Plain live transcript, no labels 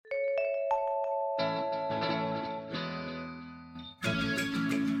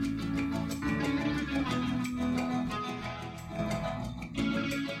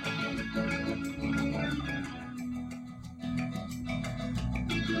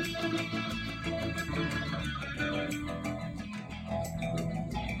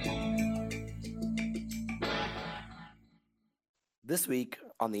This week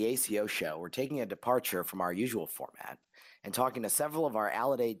on the ACO show, we're taking a departure from our usual format and talking to several of our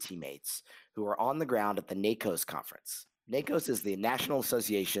Allidaid teammates who are on the ground at the NAACOs conference. NAACOs is the National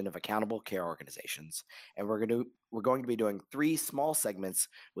Association of Accountable Care Organizations, and we're going to be doing 3 small segments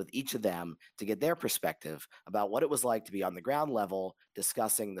with each of them to get their perspective about what it was like to be on the ground level,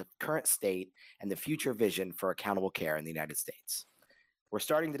 discussing the current state and the future vision for accountable care in the United States. We're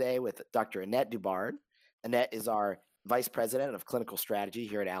starting today with Dr. Annette DuBard. Annette is our Vice President of Clinical Strategy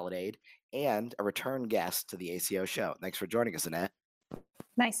here at Allidaid and a return guest to the ACO show. Thanks for joining us, Annette.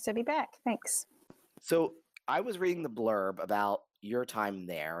 Nice to be back. Thanks. So I was reading the blurb about your time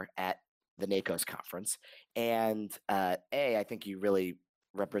there at the NAACOs conference, and I think you really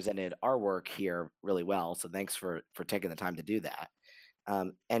represented our work here really well, so thanks for taking the time to do that.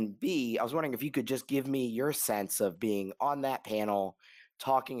 And B, I was wondering if you could just give me your sense of being on that panel,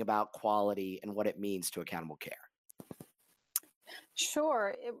 talking about quality and what it means to accountable care.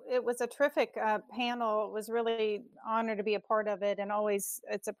 Sure. It was a terrific panel. It was really honored to be a part of it, and always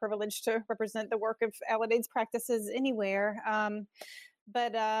it's a privilege to represent the work of Allidaid's practices anywhere.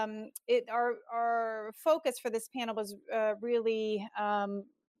 But our focus for this panel was really from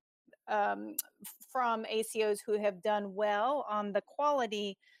ACOs who have done well on the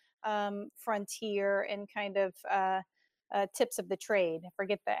quality frontier and kind of tips of the trade. I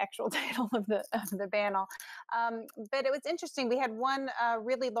forget the actual title of the panel. But it was interesting. We had one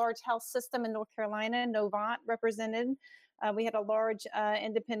really large health system in North Carolina, Novant, represented. We had a large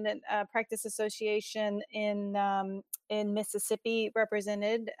independent practice association in Mississippi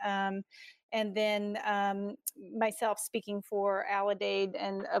represented. And then myself speaking for Allidaid,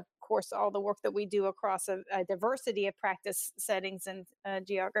 and of course all the work that we do across a diversity of practice settings and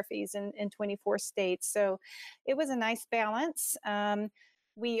geographies in 24 states. So it was a nice balance.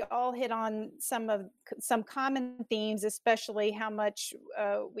 We all hit on some common themes, especially how much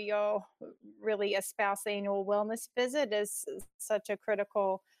we all really espouse the annual wellness visit as such a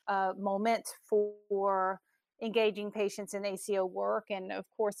critical moment for engaging patients in ACO work. And of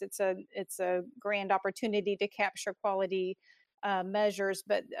course, it's a grand opportunity to capture quality measures,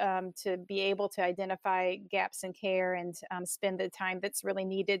 but to be able to identify gaps in care and spend the time that's really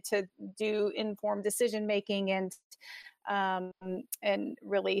needed to do informed decision making and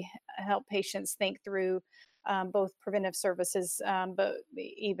really help patients think through both preventive services, but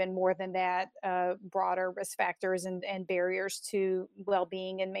even more than that, broader risk factors and barriers to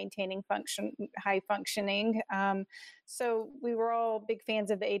well-being and maintaining high functioning. So we were all big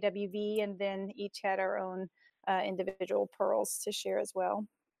fans of the AWV, and then each had our own individual pearls to share as well.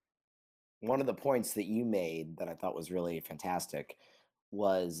 One of the points that you made that I thought was really fantastic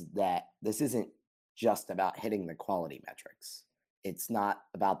was that this isn't just about hitting the quality metrics. It's not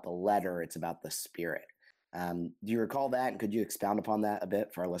about the letter, it's about the spirit. Do you recall that? And could you expound upon that a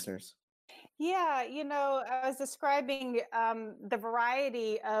bit for our listeners? Yeah, I was describing the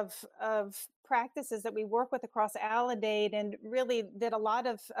variety of practices that we work with across Allidaid, and really that a lot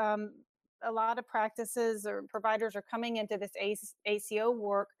of practices or providers are coming into this ACO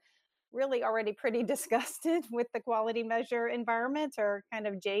work really already pretty disgusted with the quality measure environment, or kind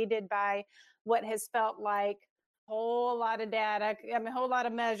of jaded by what has felt like a whole lot of data, a whole lot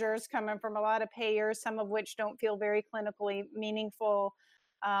of measures coming from a lot of payers, some of which don't feel very clinically meaningful.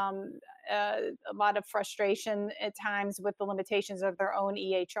 A lot of frustration at times with the limitations of their own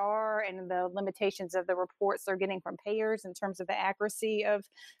EHR and the limitations of the reports they're getting from payers in terms of the accuracy of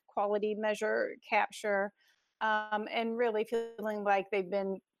quality measure capture, and really feeling like they've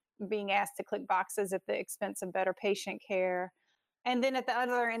been being asked to click boxes at the expense of better patient care. And then at the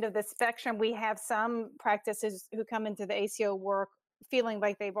other end of the spectrum, we have some practices who come into the ACO work feeling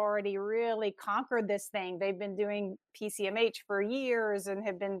like they've already really conquered this thing. They've been doing PCMH for years and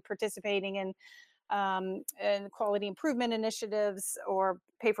have been participating in quality improvement initiatives or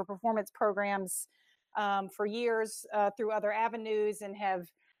pay for performance programs for years through other avenues, and have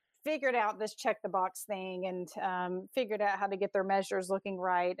figured out this check the box thing, and figured out how to get their measures looking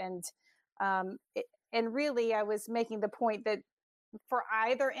right. And really, I was making the point that for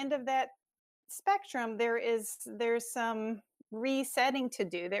either end of that spectrum, there's some resetting to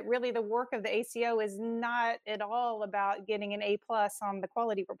do, that really the work of the ACO is not at all about getting an A+ on the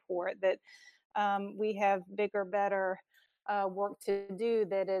quality report, that we have bigger, better work to do.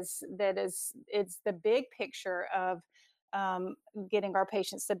 It's the big picture of getting our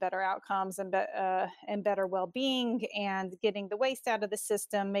patients to better outcomes and better well-being, and getting the waste out of the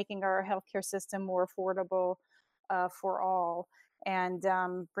system, making our healthcare system more affordable for all. and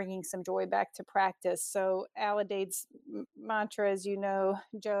bringing some joy back to practice. So Alade's mantra, as you know,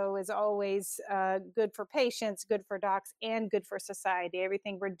 Joe, is always good for patients, good for docs, and good for society.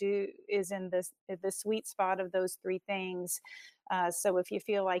 Everything we do is in the sweet spot of those three things. So if you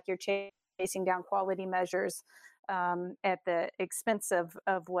feel like you're chasing down quality measures at the expense of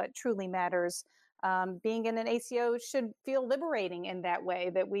what truly matters, being in an ACO should feel liberating in that way,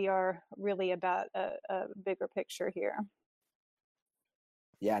 that we are really about a bigger picture here.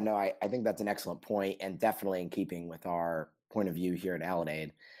 Yeah, no, I think that's an excellent point, and definitely in keeping with our point of view here at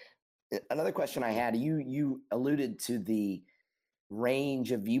Aledade. Another question I had, you alluded to the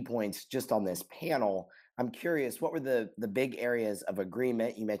range of viewpoints just on this panel. I'm curious, what were the big areas of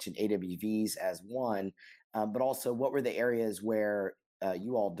agreement? You mentioned AWVs as one, but also what were the areas where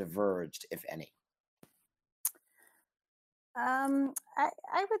you all diverged, if any?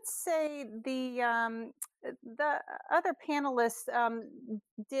 I would say the other panelists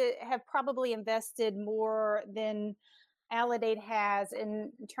have probably invested more than Aledade has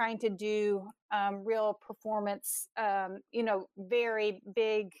in trying to do real performance, very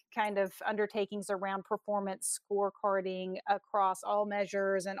big kind of undertakings around performance scorecarding across all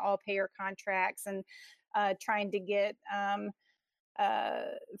measures and all payer contracts, and trying to get uh,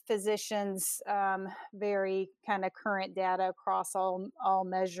 physicians very kind of current data across all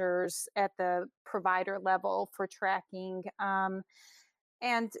measures at the provider level for tracking.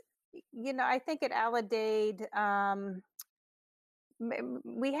 And I think at Aledade,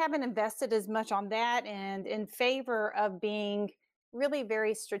 we haven't invested as much on that, and in favor of being really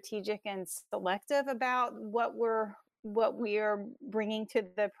very strategic and selective about what we are bringing to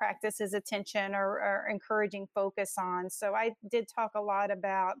the practice's attention, or encouraging focus on. So I did talk a lot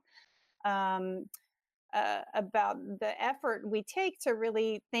um, about the effort we take to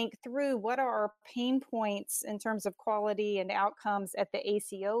really think through what are our pain points in terms of quality and outcomes at the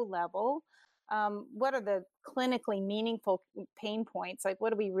ACO level. What are the clinically meaningful pain points? Like, what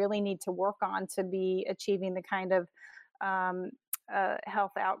do we really need to work on to be achieving the kind of um,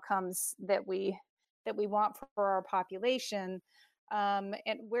 health outcomes that we want for our population? And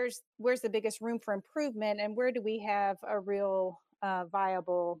where's the biggest room for improvement, and where do we have a real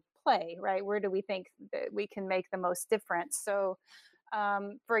viable play, right? Where do we think that we can make the most difference? So,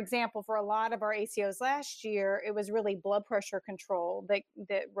 for example, for a lot of our ACOs last year, it was really blood pressure control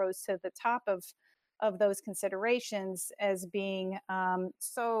that rose to the top of those considerations as being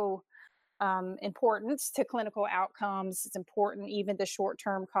so important to clinical outcomes. It's important even to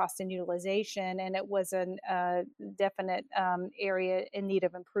short-term cost and utilization, and it was a definite area in need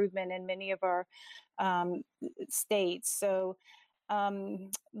of improvement in many of our states. So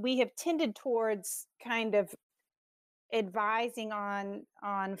we have tended towards kind of advising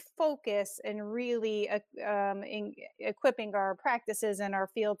on focus, and really equipping our practices and our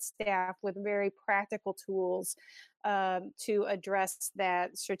field staff with very practical tools to address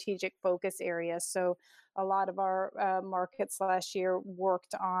that strategic focus area. So a lot of our markets last year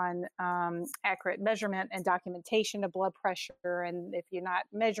worked on accurate measurement and documentation of blood pressure. And if you're not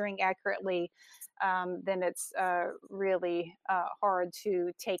measuring accurately, then it's really hard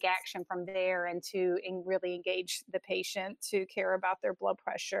to take action from there, and to really engage the patient to care about their blood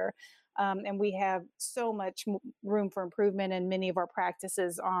pressure. And we have so much room for improvement in many of our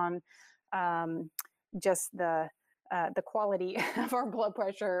practices on just the quality of our blood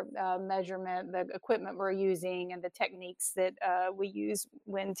pressure measurement, the equipment we're using, and the techniques that we use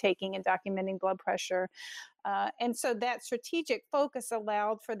when taking and documenting blood pressure. And so that strategic focus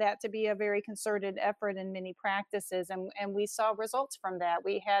allowed for that to be a very concerted effort in many practices. And we saw results from that.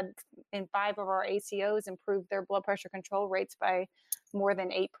 We had, in 5 of our ACOs, improved their blood pressure control rates by more than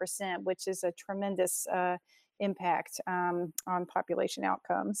 8%, which is a tremendous impact on population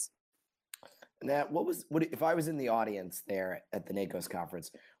outcomes. Now, what if I was in the audience there at the NAACOs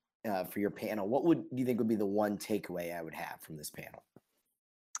conference for your panel? What do you think would be the one takeaway I would have from this panel?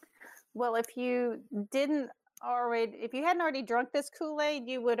 Well, if you hadn't already drunk this Kool-Aid,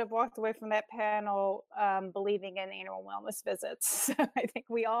 you would have walked away from that panel believing in annual wellness visits. So I think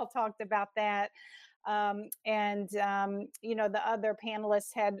we all talked about that. The other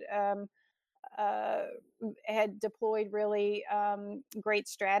panelists had deployed really great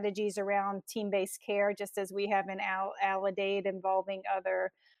strategies around team-based care, just as we have in Aledade, involving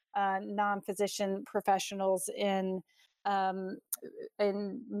other non-physician professionals in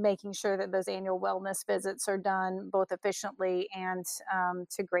making sure that those annual wellness visits are done both efficiently and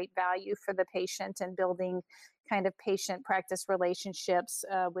to great value for the patient, and building kind of patient practice relationships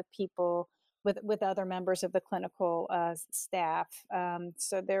with people with other members of the clinical staff.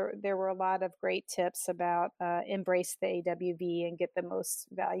 So there were a lot of great tips about embrace the AWV and get the most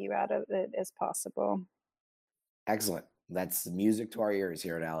value out of it as possible. Excellent. That's music to our ears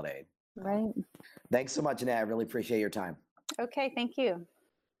here at Aledade. Right. Thanks so much, Annette. I really appreciate your time. Okay, thank you.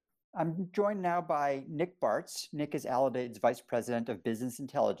 I'm joined now by Nick Bartz. Nick is Aledade's Vice President of Business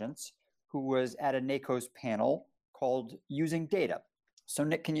Intelligence, who was at a NAACOs panel called Using Data. So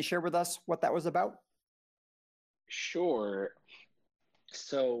Nick, can you share with us what that was about? Sure.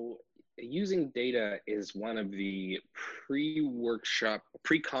 So using data is one of the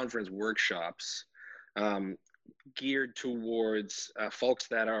pre-conference workshops geared towards folks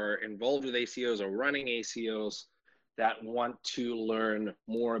that are involved with ACOs or running ACOs that want to learn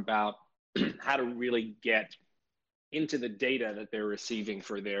more about how to really get into the data that they're receiving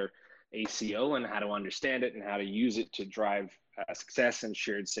for their ACO and how to understand it and how to use it to drive success and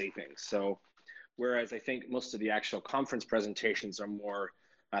shared savings. So whereas I think most of the actual conference presentations are more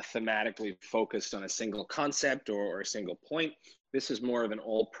thematically focused on a single concept or a single point, this is more of an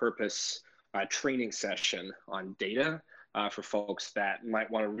all-purpose training session on data for folks that might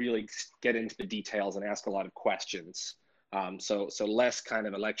want to really get into the details and ask a lot of questions. So less kind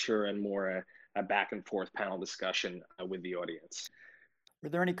of a lecture and more a back and forth panel discussion with the audience. Were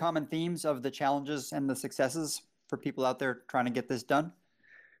there any common themes of the challenges and the successes for people out there trying to get this done?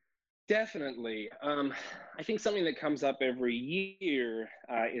 Definitely. I think something that comes up every year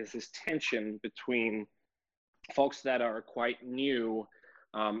is this tension between folks that are quite new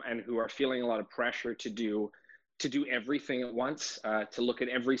and who are feeling a lot of pressure to do everything at once, to look at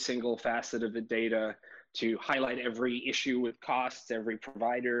every single facet of the data, to highlight every issue with costs, every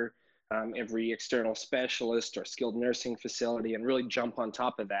provider, every external specialist or skilled nursing facility, and really jump on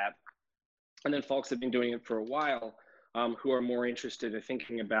top of that. And then folks have been doing it for a while who are more interested in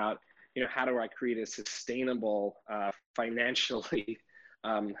thinking about, how do I create a sustainable, financially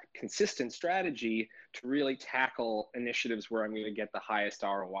consistent strategy to really tackle initiatives where I'm going to get the highest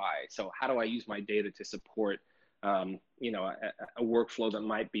ROI? So how do I use my data to support, a workflow that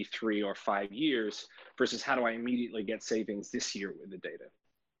might be 3 or 5 years versus how do I immediately get savings this year with the data?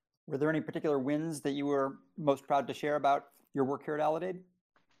 Were there any particular wins that you were most proud to share about your work here at Aledade?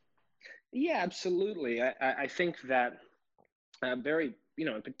 Yeah, absolutely. I think that very,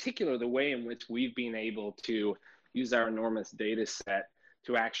 in particular, the way in which we've been able to use our enormous data set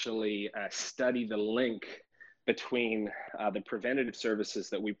to actually study the link between the preventative services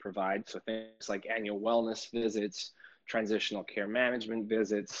that we provide, so things like annual wellness visits, transitional care management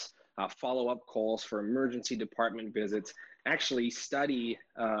visits, follow-up calls for emergency department visits, actually study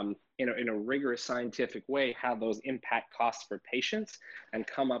in a rigorous scientific way how those impact costs for patients and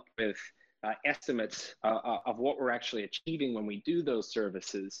come up with estimates of what we're actually achieving when we do those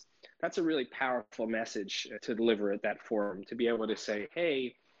services. That's a really powerful message to deliver at that forum, to be able to say,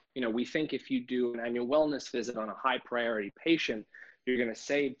 hey, we think if you do an annual wellness visit on a high priority patient, you're going to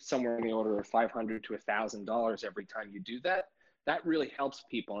save somewhere in the order of $500 to $1,000 every time you do that. That really helps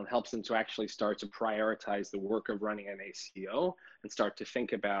people and helps them to actually start to prioritize the work of running an ACO and start to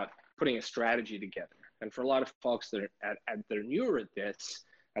think about putting a strategy together. And for a lot of folks that are newer at this,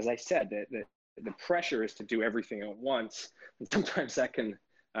 as I said, the pressure is to do everything at once, and sometimes that can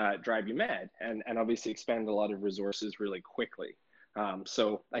drive you mad and obviously expend a lot of resources really quickly.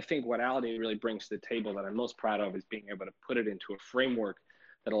 So I think what Aledade really brings to the table that I'm most proud of is being able to put it into a framework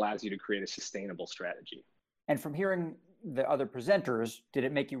that allows you to create a sustainable strategy. And from hearing the other presenters, did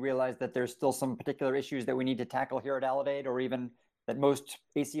it make you realize that there's still some particular issues that we need to tackle here at Aledade, or even that most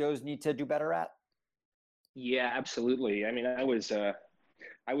ACOs need to do better at? Yeah, absolutely. I mean, I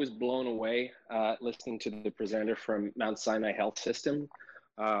was blown away listening to the presenter from Mount Sinai Health System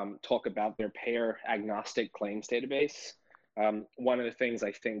talk about their payer agnostic claims database. One of the things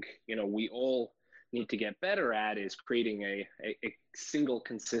I think we all need to get better at is creating a single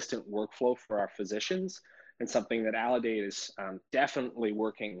consistent workflow for our physicians, and something that Aledade is definitely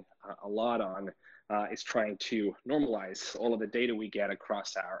working a lot on is trying to normalize all of the data we get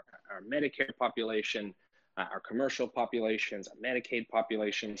across our Medicare population, our commercial populations, our Medicaid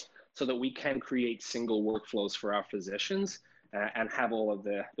populations, so that we can create single workflows for our physicians and have all of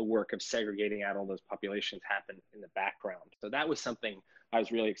the work of segregating out all those populations happen in the background. So that was something I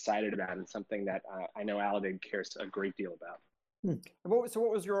was really excited about, and something that I know Aledade cares a great deal about. So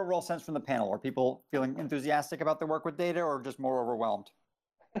what was your overall sense from the panel? Are people feeling enthusiastic about their work with data, or just more overwhelmed?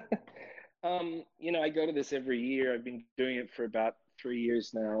 I go to this every year. I've been doing it for about 3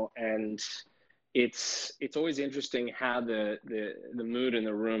 years now, and it's always interesting how the mood in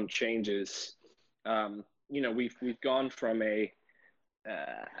the room changes. We've gone from a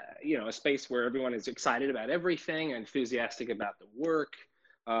a space where everyone is excited about everything, enthusiastic about the work,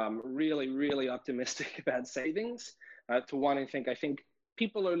 really, really optimistic about savings, to one I think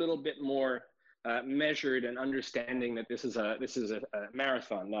people are a little bit more measured and understanding that this is a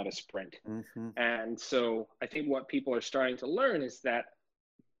marathon, not a sprint. Mm-hmm. And so I think what people are starting to learn is that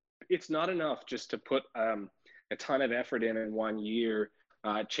it's not enough just to put a ton of effort in 1 year,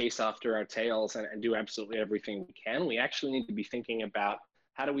 chase after our tails and do absolutely everything we can. We actually need to be thinking about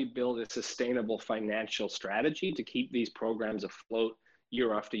how do we build a sustainable financial strategy to keep these programs afloat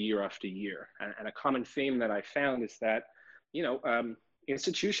year after year after year. And a common theme that I found is that,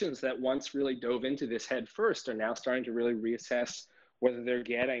 institutions that once really dove into this head first are now starting to really reassess whether they're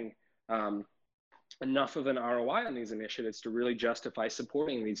getting enough of an ROI on these initiatives to really justify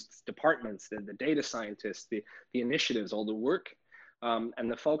supporting these departments, the data scientists, the initiatives, all the work. And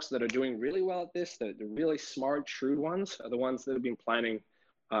the folks that are doing really well at this, the really smart, shrewd ones, are the ones that have been planning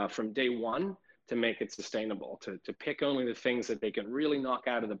from day one to make it sustainable, to pick only the things that they can really knock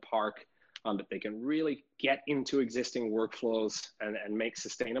out of the park, that they can really get into existing workflows and make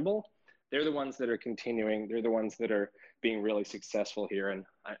sustainable. They're the ones that are continuing. They're the ones that are being really successful here. And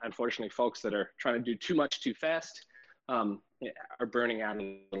unfortunately, folks that are trying to do too much too fast are burning out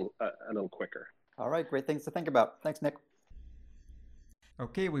a little quicker. All right, great things to think about. Thanks, Nick.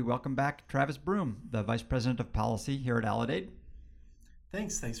 Okay, we welcome back Travis Broome, the Vice President of Policy here at Aledade.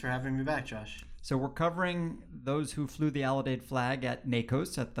 Thanks for having me back, Josh. So we're covering those who flew the Aledade flag at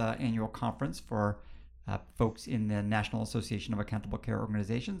NAACOs at the annual conference for folks in the National Association of Accountable Care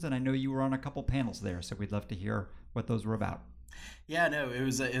Organizations, and I know you were on a couple panels there, so we'd love to hear what those were about. Yeah, no, it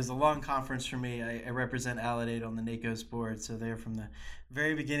was a long conference for me. I represent Aledade on the NAACOs board, so they're from the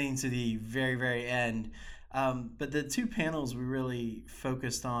very beginning to the very, very end. But the two panels we really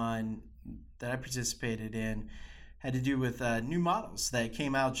focused on that I participated in had to do with new models that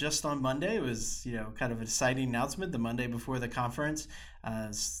came out just on Monday. It was, kind of an exciting announcement the Monday before the conference.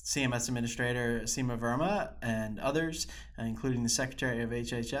 CMS Administrator Seema Verma and others, including the Secretary of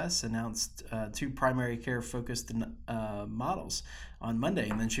HHS, announced two primary care focused models on Monday.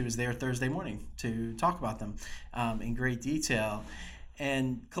 And then she was there Thursday morning to talk about them in great detail.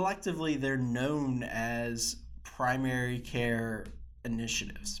 And collectively, they're known as primary cares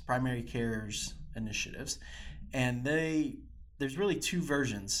initiatives. And there's really two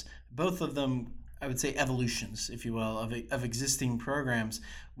versions, both of them, I would say, evolutions, if you will, of existing programs.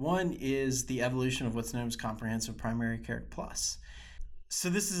 One is the evolution of what's known as Comprehensive Primary Care Plus. So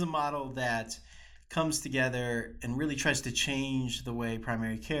this is a model that comes together and really tries to change the way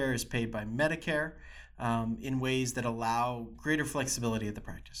primary care is paid by Medicare in ways that allow greater flexibility at the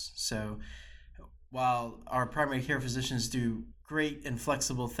practice. So while our primary care physicians do great and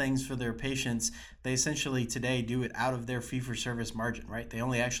flexible things for their patients, they essentially today do it out of their fee-for-service margin, right? They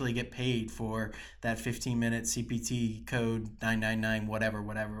only actually get paid for that 15-minute CPT code 999,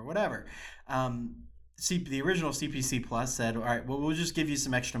 whatever. The original CPC Plus said, all right, well, we'll just give you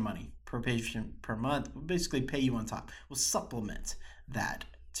some extra money per patient per month. We'll basically pay you on top. We'll supplement that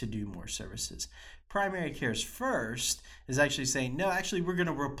to do more services. Primary Cares First is actually saying, no, actually, we're going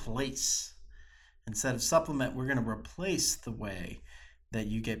to replace. Instead of supplement, we're going to replace the way that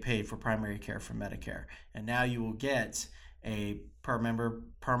you get paid for primary care for Medicare. And now you will get a per member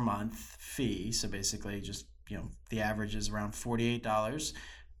per month fee. So basically just, the average is around $48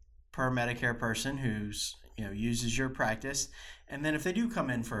 per Medicare person who's, uses your practice. And then if they do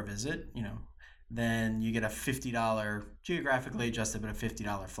come in for a visit, then you get a $50, geographically adjusted, but a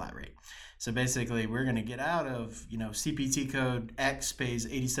 $50 flat rate. So basically, we're going to get out of, CPT code X pays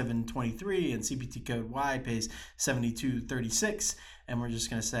 $87.23 and CPT code Y pays $72.36. And we're just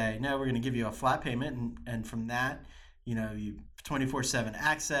going to say, no, we're going to give you a flat payment. And from that, you 24/7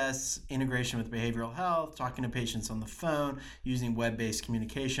 access, integration with behavioral health, talking to patients on the phone, using web-based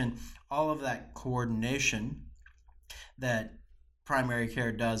communication, all of that coordination that primary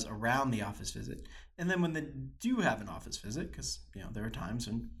care does around the office visit. And then when they do have an office visit, because there are times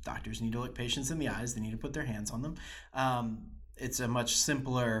when doctors need to look patients in the eyes, they need to put their hands on them. It's a much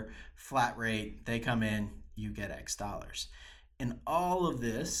simpler flat rate. They come in, you get X dollars. And all of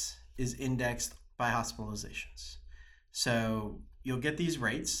this is indexed by hospitalizations. So you'll get these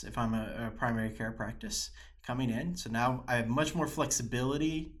rates if I'm a primary care practice coming in. So now I have much more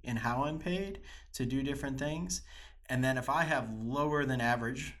flexibility in how I'm paid to do different things. And then if I have lower than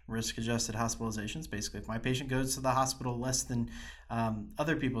average risk-adjusted hospitalizations, basically if my patient goes to the hospital less than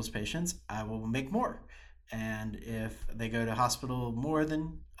other people's patients, I will make more. And if they go to hospital more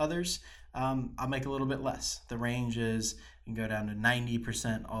than others, I'll make a little bit less. The range is you can go down to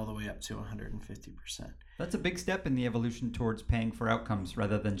 90% all the way up to 150%. That's a big step in the evolution towards paying for outcomes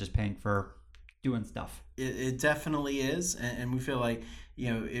rather than just paying for doing stuff. It definitely is, and we feel like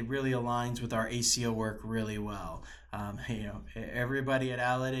it really aligns with our ACO work really well. Everybody at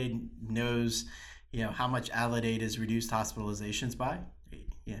Aledade knows how much Aledade has reduced hospitalizations by,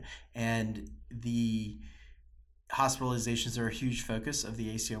 and the hospitalizations are a huge focus of the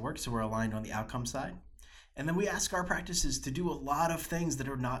ACO work, so we're aligned on the outcome side. And then we ask our practices to do a lot of things that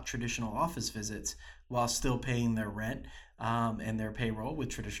are not traditional office visits while still paying their rent and their payroll with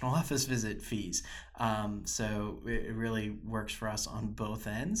traditional office visit fees. So it really works for us on both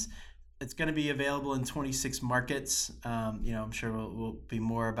ends. It's going to be available in 26 markets. I'm sure we'll be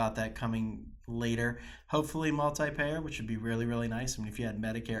more about that coming later. Hopefully multi-payer, which would be really, really nice. I mean, if you had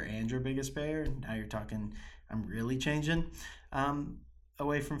Medicare and your biggest payer, now you're talking, I'm really changing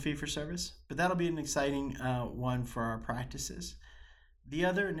away from fee-for-service. But that'll be an exciting one for our practices. The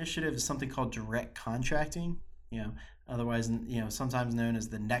other initiative is something called direct contracting, otherwise, sometimes known as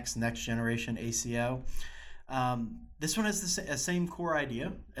the next generation ACO. This one has the same core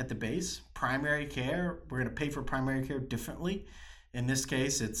idea at the base. Primary care, we're going to pay for primary care differently. In this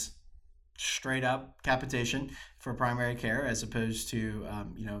case, it's straight up capitation for primary care as opposed to,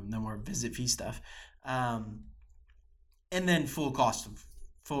 no more visit fee stuff. And then full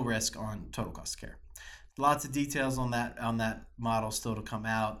risk on total cost of care. Lots of details on that model still to come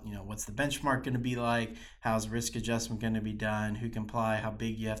out. What's the benchmark going to be like? How's risk adjustment going to be done? Who can apply? How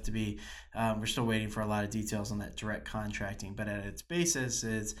big you have to be? We're still waiting for a lot of details on that direct contracting. But at its basis,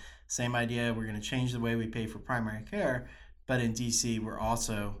 it's same idea. We're going to change the way we pay for primary care. But in DC, we're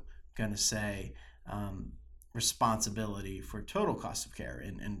also going to say responsibility for total cost of care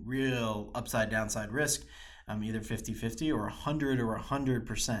and real upside downside risk. Either 50-50 or 100 or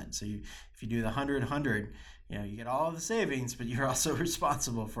 100%. So if you do the 100, you get all of the savings, but you're also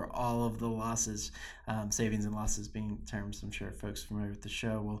responsible for all of the losses, savings and losses being terms I'm sure folks familiar with the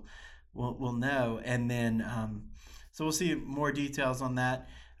show will know. And then, so we'll see more details on that.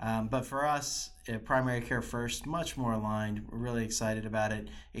 But for us, primary care first, much more aligned. We're really excited about it.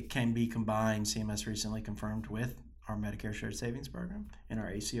 It can be combined. CMS recently confirmed with our Medicare Shared Savings Program in our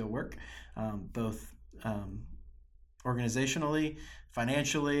ACO work, both organizationally,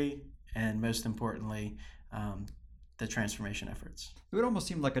 financially, and most importantly, the transformation efforts. It would almost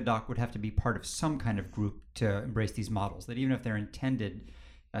seem like a doc would have to be part of some kind of group to embrace these models, that even if they're intended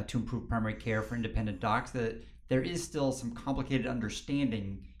to improve primary care for independent docs, that there is still some complicated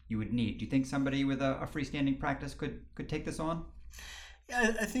understanding you would need. Do you think somebody with a freestanding practice could take this on?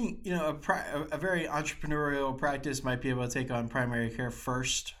 Yeah, I think a very entrepreneurial practice might be able to take on primary care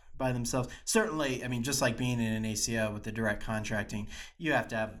first by themselves. Certainly, I mean, just like being in an ACO with the direct contracting, you have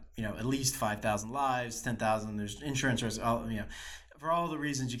to have at least 5,000 lives, 10,000. There's insurance risk. For all the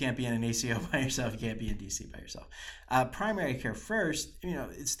reasons you can't be in an ACO by yourself, you can't be in DC by yourself. Primary care first,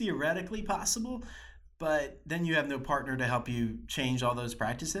 it's theoretically possible, but then you have no partner to help you change all those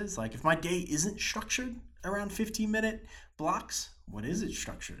practices. Like if my day isn't structured around 15-minute blocks, what is it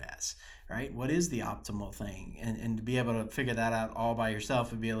structured as? Right? What is the optimal thing? And to be able to figure that out all by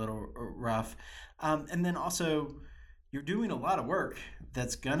yourself would be a little rough. And then also, you're doing a lot of work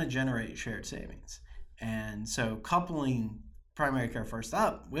that's going to generate shared savings. And so coupling primary care first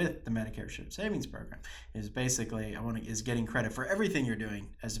up with the Medicare Shared Savings Program is basically, is getting credit for everything you're doing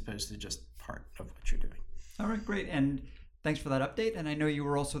as opposed to just part of what you're doing. All right, great. And thanks for that update. And I know you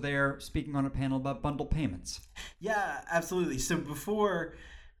were also there speaking on a panel about bundle payments. Yeah, absolutely. So before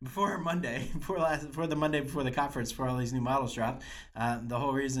Monday, before the Monday before the conference, before all these new models dropped, the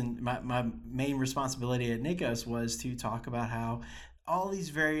whole reason my main responsibility at NAACOs was to talk about how all these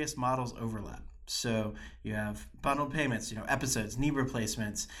various models overlap. So you have bundled payments, episodes, knee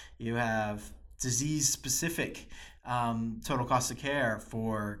replacements. You have disease-specific total cost of care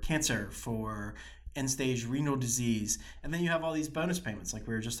for cancer, for end-stage renal disease. And then you have all these bonus payments, like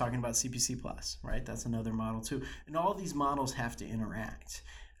we were just talking about CPC Plus, right? That's another model too. And all these models have to interact.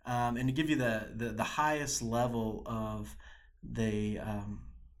 And to give you the highest level of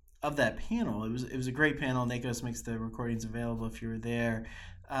that panel, it was a great panel. NAACOs makes the recordings available if you were there.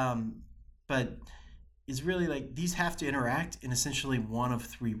 But it's really like these have to interact in essentially one of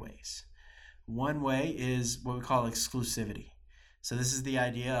three ways. One way is what we call exclusivity. So this is the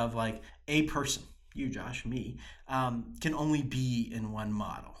idea of like a person, you, Josh, me, can only be in one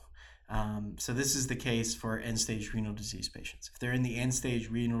model. So this is the case for end-stage renal disease patients. If they're in the end-stage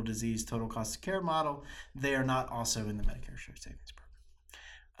renal disease total cost of care model, they are not also in the Medicare Shared Savings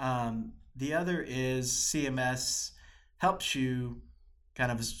The other is CMS helps you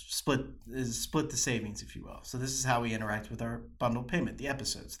kind of split the savings, if you will. So this is how we interact with our bundled payment, the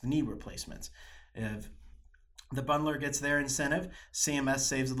episodes, the knee replacements. If the bundler gets their incentive, CMS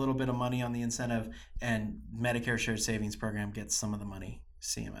saves a little bit of money on the incentive, and Medicare Shared Savings Program gets some of the money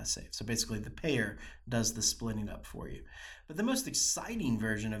CMS saves. So basically the payer does the splitting up for you. But the most exciting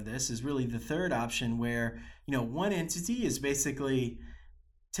version of this is really the third option, where, you know, one entity is basically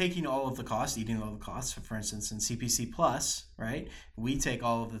taking all of the costs, eating all the costs. For instance, in CPC Plus, right, we take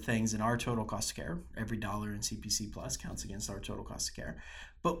all of the things in our total cost of care. Every dollar in CPC Plus counts against our total cost of care.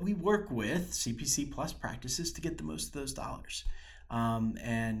 But we work with CPC Plus practices to get the most of those dollars.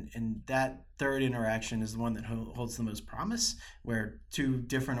 And that third interaction is the one that holds the most promise, where two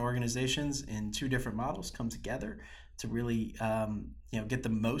different organizations in two different models come together to really get the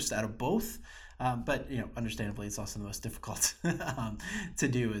most out of both. But understandably, it's also the most difficult to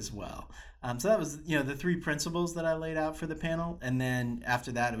do as well. So that was the three principles that I laid out for the panel, and then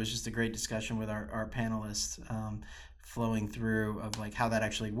after that, it was just a great discussion with our panelists, flowing through of like how that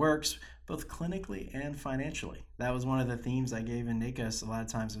actually works, both clinically and financially. That was one of the themes I gave in NAACOs. A lot of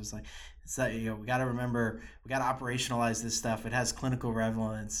times it was like, it's that, we got to remember, we got to operationalize this stuff. It has clinical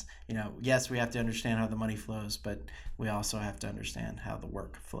relevance. Yes, we have to understand how the money flows, but we also have to understand how the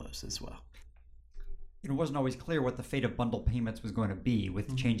work flows as well. It wasn't always clear what the fate of bundle payments was going to be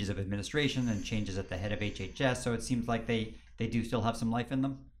with changes of administration and changes at the head of HHS. So it seems like they do still have some life in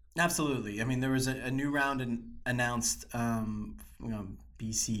them. Absolutely. I mean, there was a new round announced,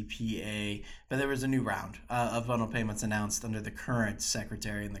 BCPA, but there was a new round of bundle payments announced under the current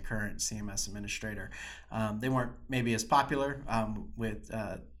secretary and the current CMS administrator. They weren't maybe as popular with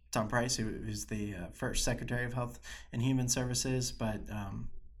Tom Price, who's the first Secretary of Health and Human Services, but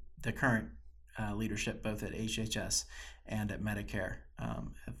the current leadership, both at HHS and at Medicare, have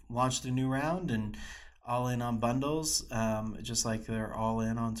launched a new round and all in on bundles, just like they're all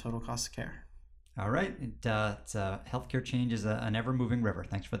in on total cost of care. All right. Healthcare change is an ever-moving river.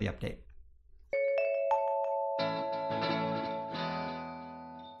 Thanks for the update.